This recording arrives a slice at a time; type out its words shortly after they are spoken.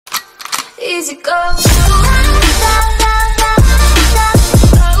easy go.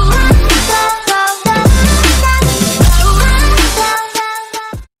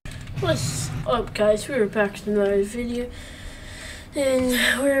 What's up, guys? We're back with another video, and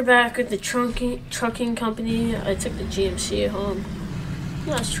we're back with the trucking company. I took the GMC home.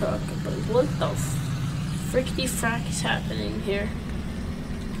 Nice truck, but what the frickety frack is happening here?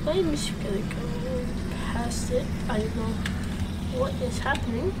 I'm just gonna go past it. I don't know what is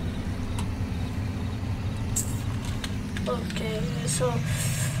happening. Okay, so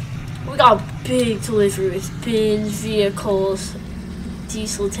we got big delivery with bins, vehicles,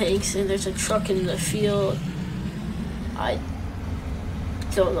 diesel tanks, and there's a truck in the field. I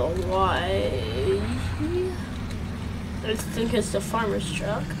don't know why. I think it's the farmer's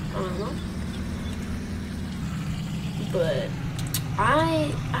truck. I don't know. But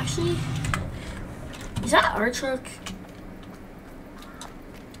I actually, is that our truck?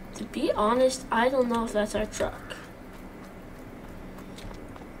 To be honest, I don't know if that's our truck.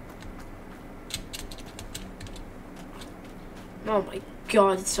 Oh my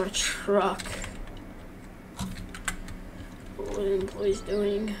god, it's our truck. What are the employees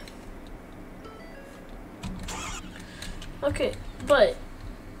doing? Okay, but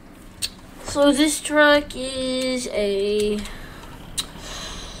so this truck is a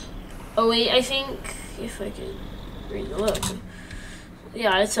 08, I think, if I can read the logo.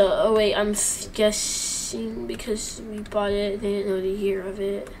 Yeah, it's a 08, I'm guessing, because we bought it, they didn't know the year of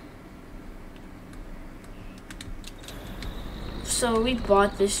it. So we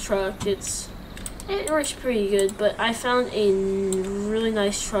bought this truck. It works pretty good, but I found a really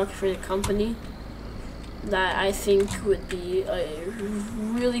nice truck for the company that I think would be a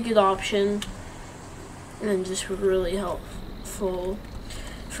really good option and just really helpful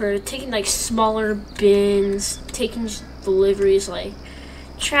for taking like smaller bins, taking deliveries like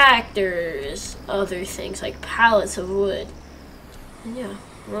tractors, other things like pallets of wood. And yeah,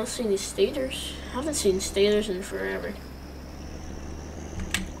 I'm not seeing these stators. I haven't seen stators in forever.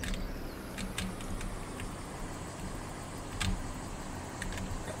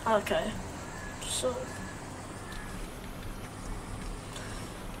 Okay, so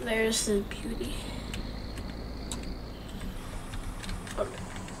there's the beauty. Okay.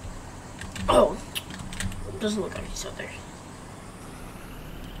 Oh, it doesn't look like he's out there.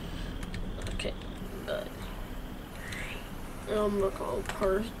 Okay, but I'm gonna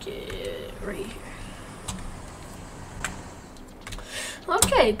park it right here.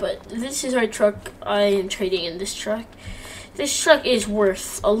 Okay, but this is our truck. I am trading in this truck. This truck is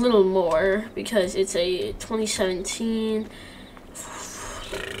worth a little more because it's a 2017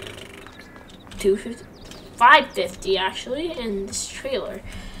 550 actually in this trailer.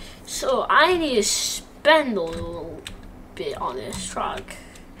 So I need to spend a little bit on this truck.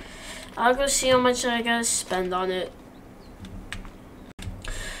 I'll go see how much I gotta spend on it.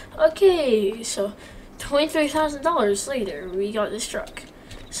 Okay, so $23,000 later, we got this truck.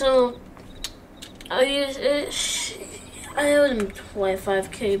 So I owed him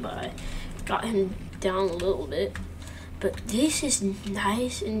 25K, but I got him down a little bit. But this is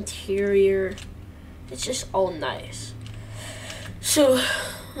nice interior. It's just all nice. So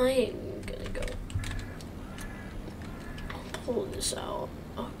I am gonna go pull this out.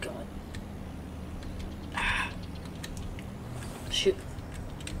 Oh god. Shoot.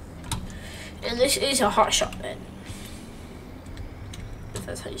 And this is a hot shot bed. If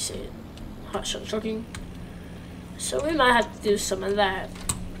that's how you say it. Hot shot trucking. So we might have to do some of that.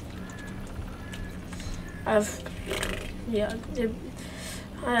 I have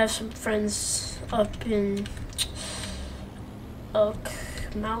some friends up in Elk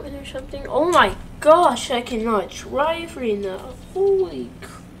Mountain or something. Oh my gosh, I cannot drive right now. Holy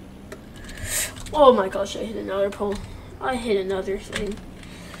crap. Oh my gosh, I hit another pole. I hit another thing.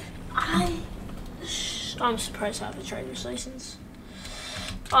 I'm surprised I have a driver's license.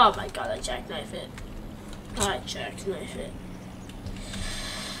 Oh my god, I jackknife it. I jackknife it.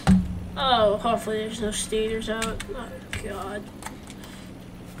 Oh, hopefully there's no stators out. Oh god.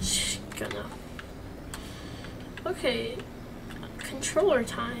 Just gonna. Okay. Controller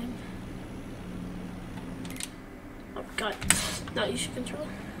time. Oh god. Not use your controller.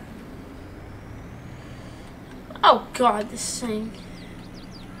 Oh god, this thing.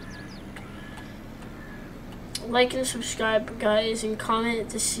 Like and subscribe, guys, and comment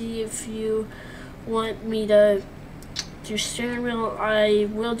to see if you want me to do steering wheel. I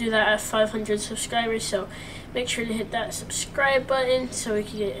will do that at 500 subscribers, so make sure to hit that subscribe button so we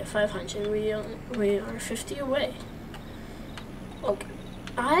can get 500. We are 50 away. Okay.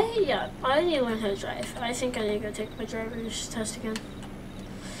 I need to learn how to drive. I think I need to go take my driver's test again.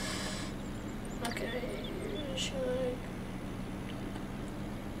 should I?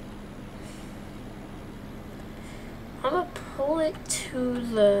 I'm gonna pull it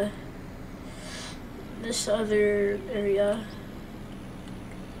to this other area.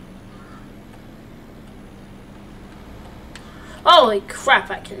 Holy crap,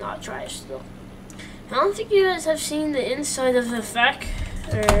 I cannot drive still. I don't think you guys have seen the inside of the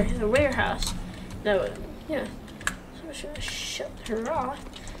the warehouse. No, yeah. So I'm just gonna shut her off.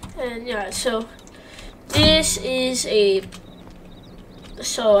 And yeah, so this is a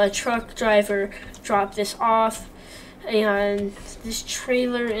truck driver dropped this off, and this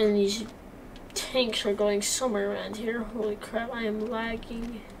trailer and these tanks are going somewhere around here. Holy crap, I am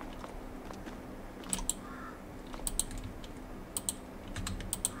lagging.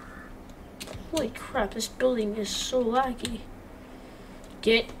 Holy crap, this building is so laggy.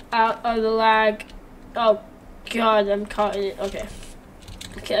 Get out of the lag. Oh god, I'm caught in it. Okay.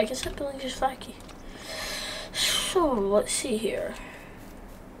 Okay, I guess that building is laggy. So, let's see here.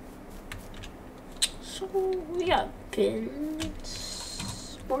 So, we got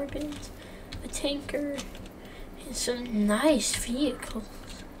bins, more bins, a tanker, and some nice vehicles.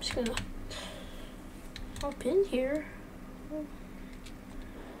 I'm just gonna hop in here.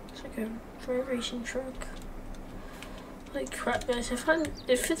 It's like a dry racing truck. Holy crap, guys,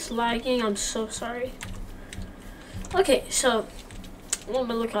 if it's lagging, I'm so sorry. Okay, so let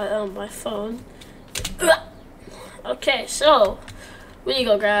me look at it on my phone. Okay, so we need to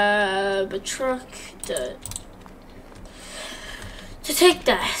go grab a truck to take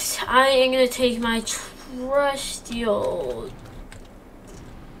that. I am gonna take my trusty old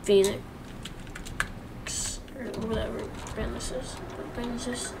Phoenix or whatever brand this is. What brand is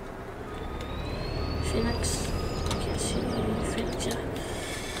this? Phoenix. I can't see Phoenix.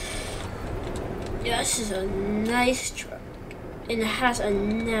 Yeah, this is a nice truck, and it has a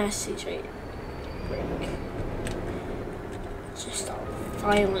nasty Jake brake. Just a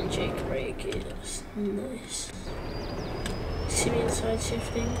violent Jake brake. It's nice. See me inside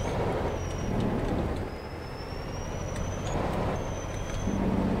shifting.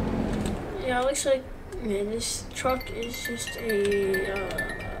 Yeah, it looks like, man, this truck is just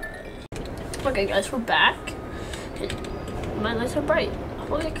a. Okay, guys, we're back. And my lights are bright.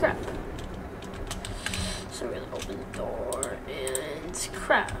 Holy crap. So we're gonna open the door and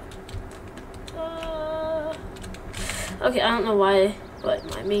crap. Okay, I don't know why, but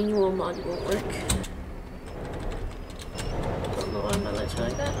my manual mod won't work. I don't know why my lights are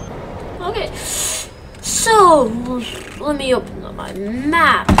like that. Okay, so let me open up my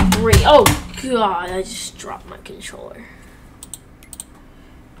map. Oh god, I just dropped my controller.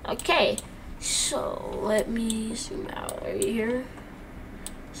 Okay, so let me zoom out right here.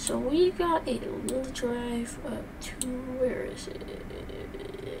 So we got a little drive up to, where is it?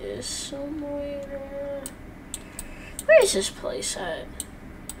 Somewhere. Where is this place at?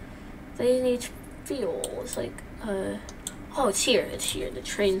 They need fuel. It's like, oh, it's here, the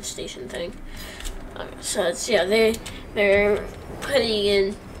train station thing. So it's, yeah, they're putting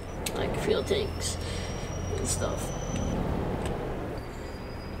in, like, fuel tanks and stuff.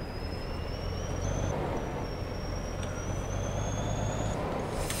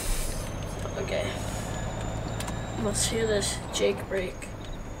 Okay, let's hear this Jake brake.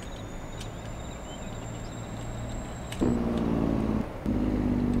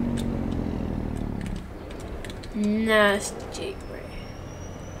 Nasty Jake brake.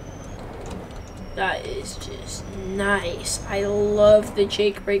 That is just nice. I love the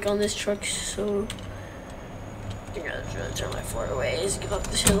Jake brake on this truck. So I'm gonna turn my four ways, get up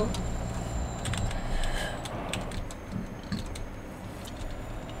this hill.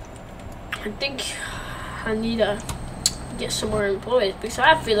 I think I need to get some more employees because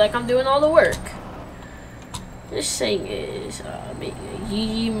I feel like I'm doing all the work. This thing is making a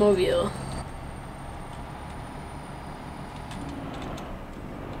Yee Mobile.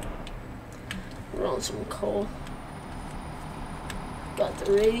 Rolling some coal. Got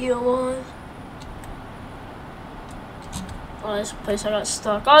the radio on. Oh, this place I got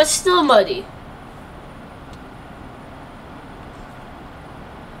stuck. Oh, it's still muddy.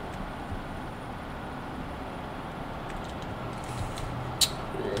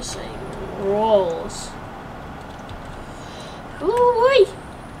 This thing rolls. Ooh,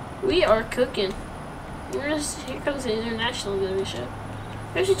 we are cooking. Here comes the international dealership.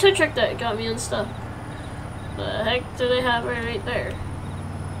 There's a tow truck that got me unstuck. The heck do they have right there?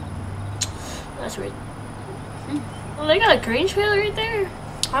 That's weird. Well, they got a grain trailer right there.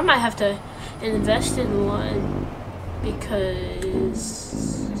 I might have to invest in one because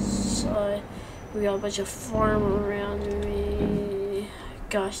we got a bunch of farm around me.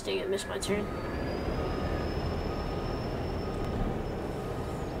 Gosh dang it, missed my turn.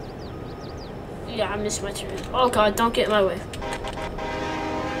 Yeah, I missed my turn. Oh god, don't get in my way.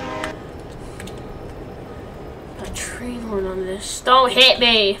 A train horn on this. Don't hit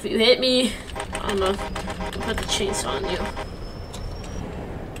me! If you hit me, I'm gonna put the chainsaw on you.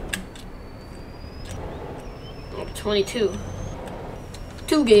 Oh, 22.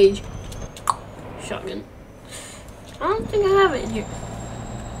 2 gauge. Shotgun. I don't think I have it in here.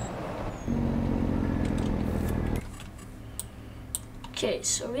 Okay,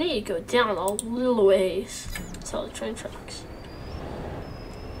 so we need to go down a little ways to all the train tracks.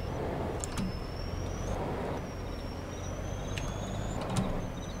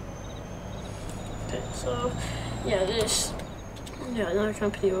 Okay, so yeah, another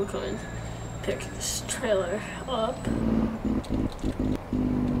company will come and pick this trailer up.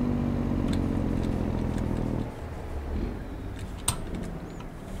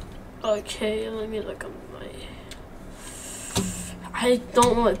 Okay, let me look on my. I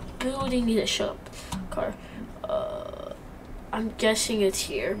don't know what building to show up. Car. I'm guessing it's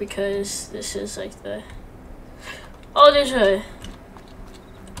here because this is like the. Oh, there's a.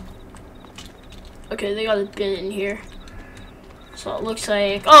 Okay, they got a bin in here. So it looks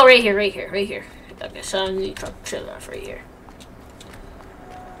like. Oh, right here. Okay, so I need to trailer off right here.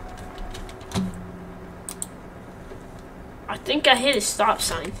 I think I hit a stop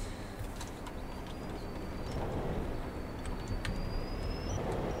sign.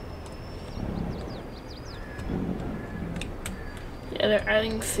 Yeah, they're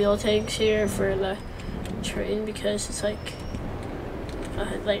adding fuel tanks here for the train because it's like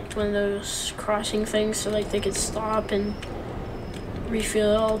one of those crossing things, so like they could stop and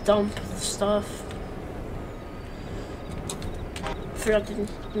refill, dump stuff. Forgot to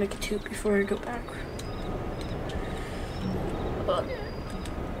make a tube before I go back.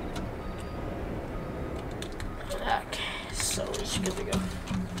 Okay, so it's good to go.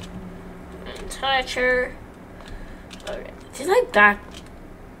 And touch her. Okay, did I back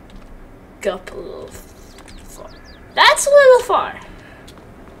up a little far? That's a little far.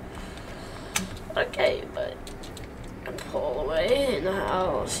 Okay, but I'll pull away and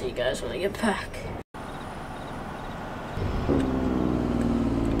I'll see you guys when I get back.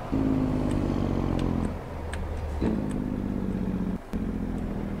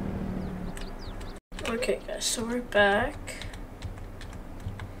 Okay guys, so we're back,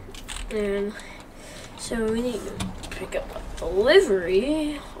 and so we need to pick up a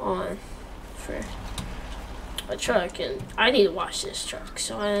delivery for a truck, and I need to wash this truck,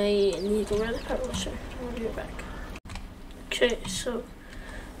 so I need to wear the power washer. I'll be right back. Okay, so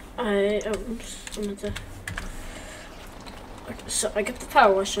I got the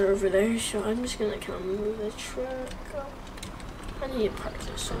power washer over there, so I'm just gonna kind of move the truck up. I need to park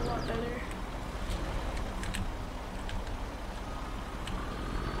this a lot better.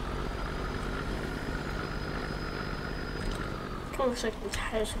 Looks like the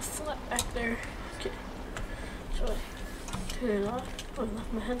tires are flat back there. Okay, so I turn it off. Oh, I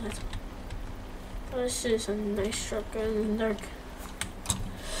left my headlights on. Oh, this is a nice truck going in the dark.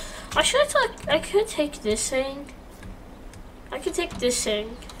 I could take this thing. I could take this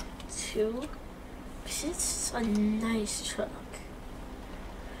thing too, because it's a nice truck.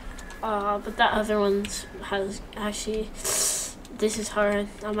 But that other one has actually. This is hard.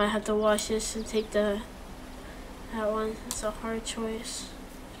 I might have to wash this and take that one. It's a hard choice.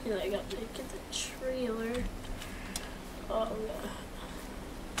 You know, I got to get the trailer. Oh,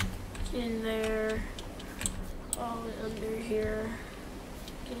 get in there. All under here.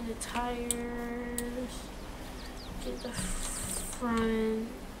 Get the tires. Get the front.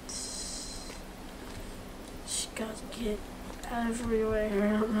 Just got to get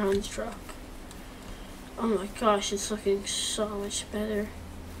everywhere around the truck. Oh my gosh, it's looking so much better.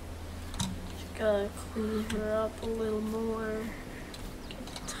 Gotta clean her up a little more. Get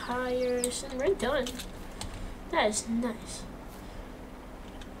the tires, and we're done. That is nice.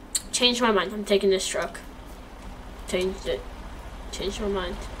 Changed my mind. I'm taking this truck. Changed it. Changed my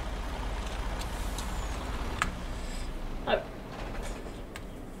mind. Alright.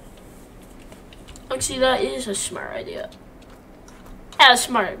 Actually, that is a smart idea. Yeah,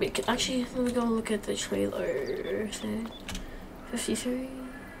 smart. Because actually, let me go look at the trailer thing. 53.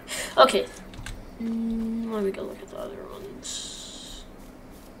 Okay. Let me go look at the other ones.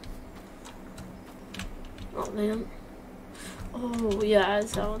 Oh, they don't. Oh, yeah,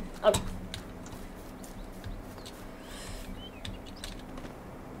 it's that one. Oh.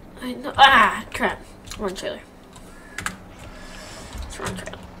 I know. Ah, crap. Wrong trailer. It's wrong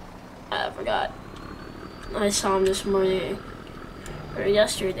trailer. I forgot. I saw him this morning, or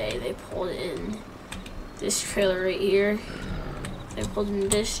yesterday. They pulled in this trailer right here. They pulled in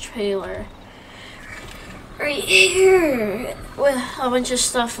this trailer. right here with a bunch of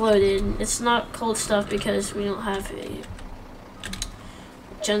stuff loaded. It's not cold stuff because we don't have a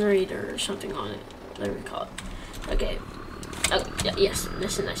generator or something on it. Whatever we call it. Okay. Oh, yeah, yes,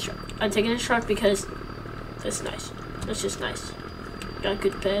 this is a nice truck. I'm taking this truck because it's nice. It's just nice. Got a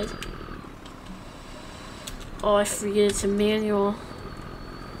good bed. Oh, I forget it's a manual.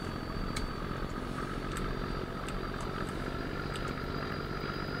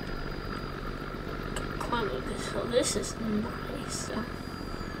 Climb up this hill. This is nice.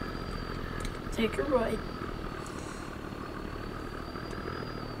 Take a ride.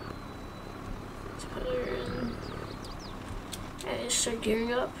 Let's put her in. And just start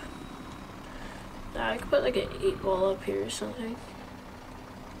gearing up. I could put like an 8-ball up here or something.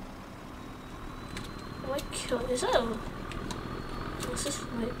 What kill is that? What's this?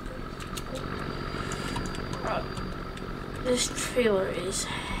 Wait. This trailer is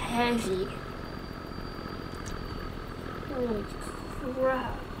heavy. Holy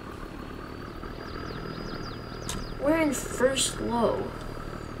crap. We're in first low.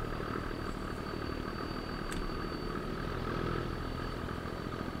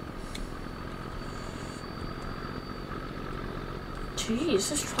 Jeez,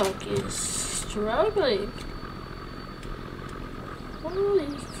 this truck is struggling. Holy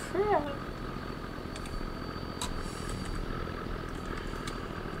crap.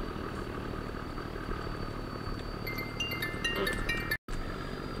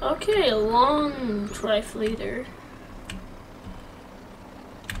 Okay, a long drive later.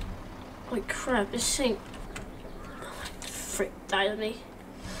 Holy crap, this thing frick died on me.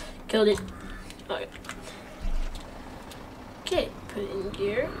 Killed it. Okay. Okay, put it in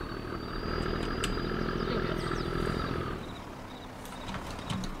gear. Okay.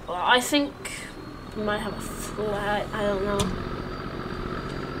 Well, I think we might have a flat, I don't know.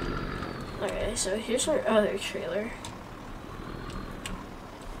 Okay, so here's our other trailer.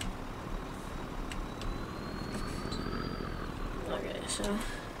 Okay, so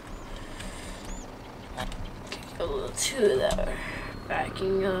a little two there,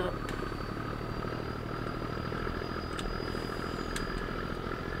 backing up.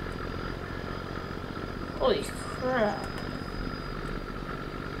 Holy crap.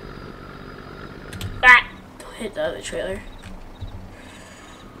 Ah! Don't hit the other trailer.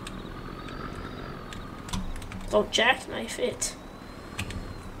 Don't jackknife it.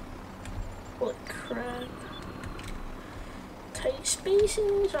 Holy crap. Tight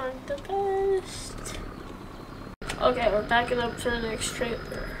spaces aren't the best. Okay, we're backing up to the next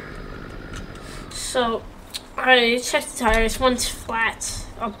trailer. So, I checked the tires. One's flat.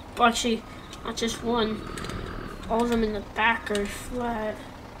 Actually, not just one. All of them in the back are flat.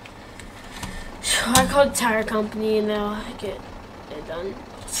 So I called the tire company and they'll get it done.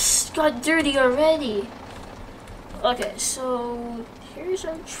 It's got dirty already. Okay, so here's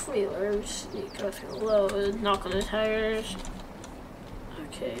our trailers. You go through the load, knock on the tires.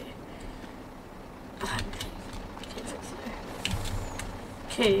 Okay.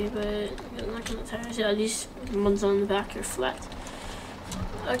 Okay, but knock on the tires. Yeah, these ones on the back are flat.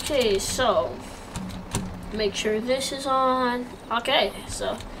 Okay, so make sure this is on. Okay,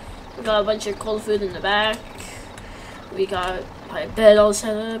 so we got a bunch of cold food in the back. We got my bed all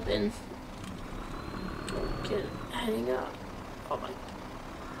set up and get heading up. Oh my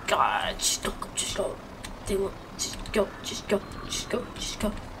god, just go, just go. Just go, just go, just go, just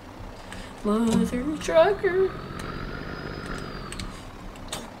go. Mother trucker.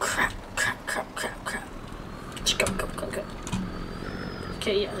 Oh crap, crap, crap, crap, crap. Just go, go, go, go.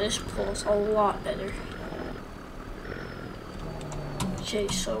 Okay, yeah, this pulls a lot better. Okay,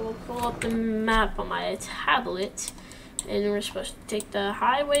 so we'll pull up the map on my tablet, and we're supposed to take the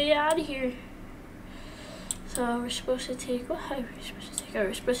highway out of here. So we're supposed to take, what highway are we supposed to take? Oh,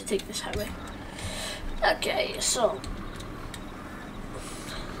 we're supposed to take this highway. Okay, so,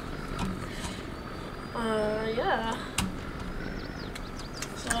 yeah.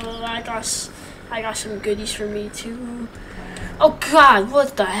 So I got some goodies for me too. Oh god,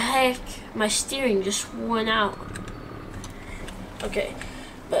 what the heck? My steering just went out. Okay,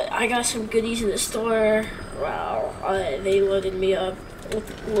 but I got some goodies in the store. Wow, they loaded me up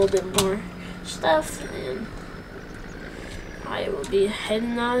with a little bit more stuff, and I will be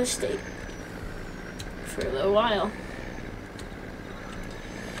heading out of state for a little while.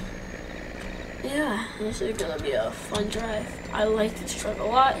 Yeah, this is gonna be a fun drive. I like this truck a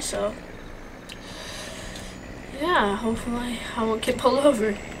lot, so yeah, hopefully I won't get pulled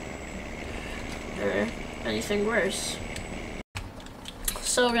over or anything worse.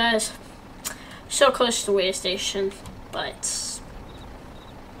 So guys, so close to the weigh station, but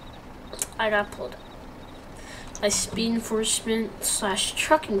I got pulled up. a speed enforcement /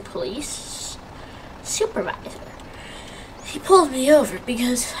 trucking police supervisor. He pulled me over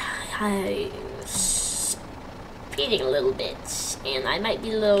because I was speeding a little bit, and I might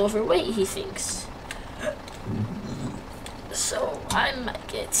be a little overweight, he thinks. So I might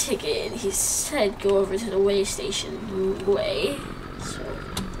get a ticket. He said go over to the weigh station way. So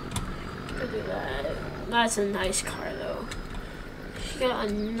I'll do that. That's a nice car though. He got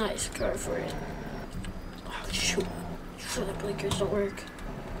a nice car for it. Oh shoot. Sure the blinkers don't work.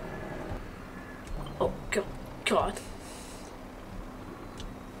 Oh God.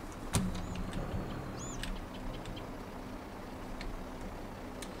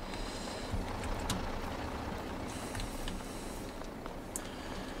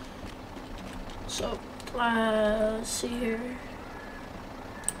 So, let's see here.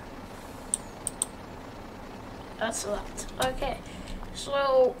 That's a lot. Okay,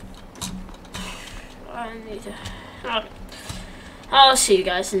 so I need to. I'll see you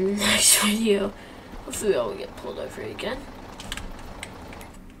guys in the next video. Hopefully, I won't get pulled over again.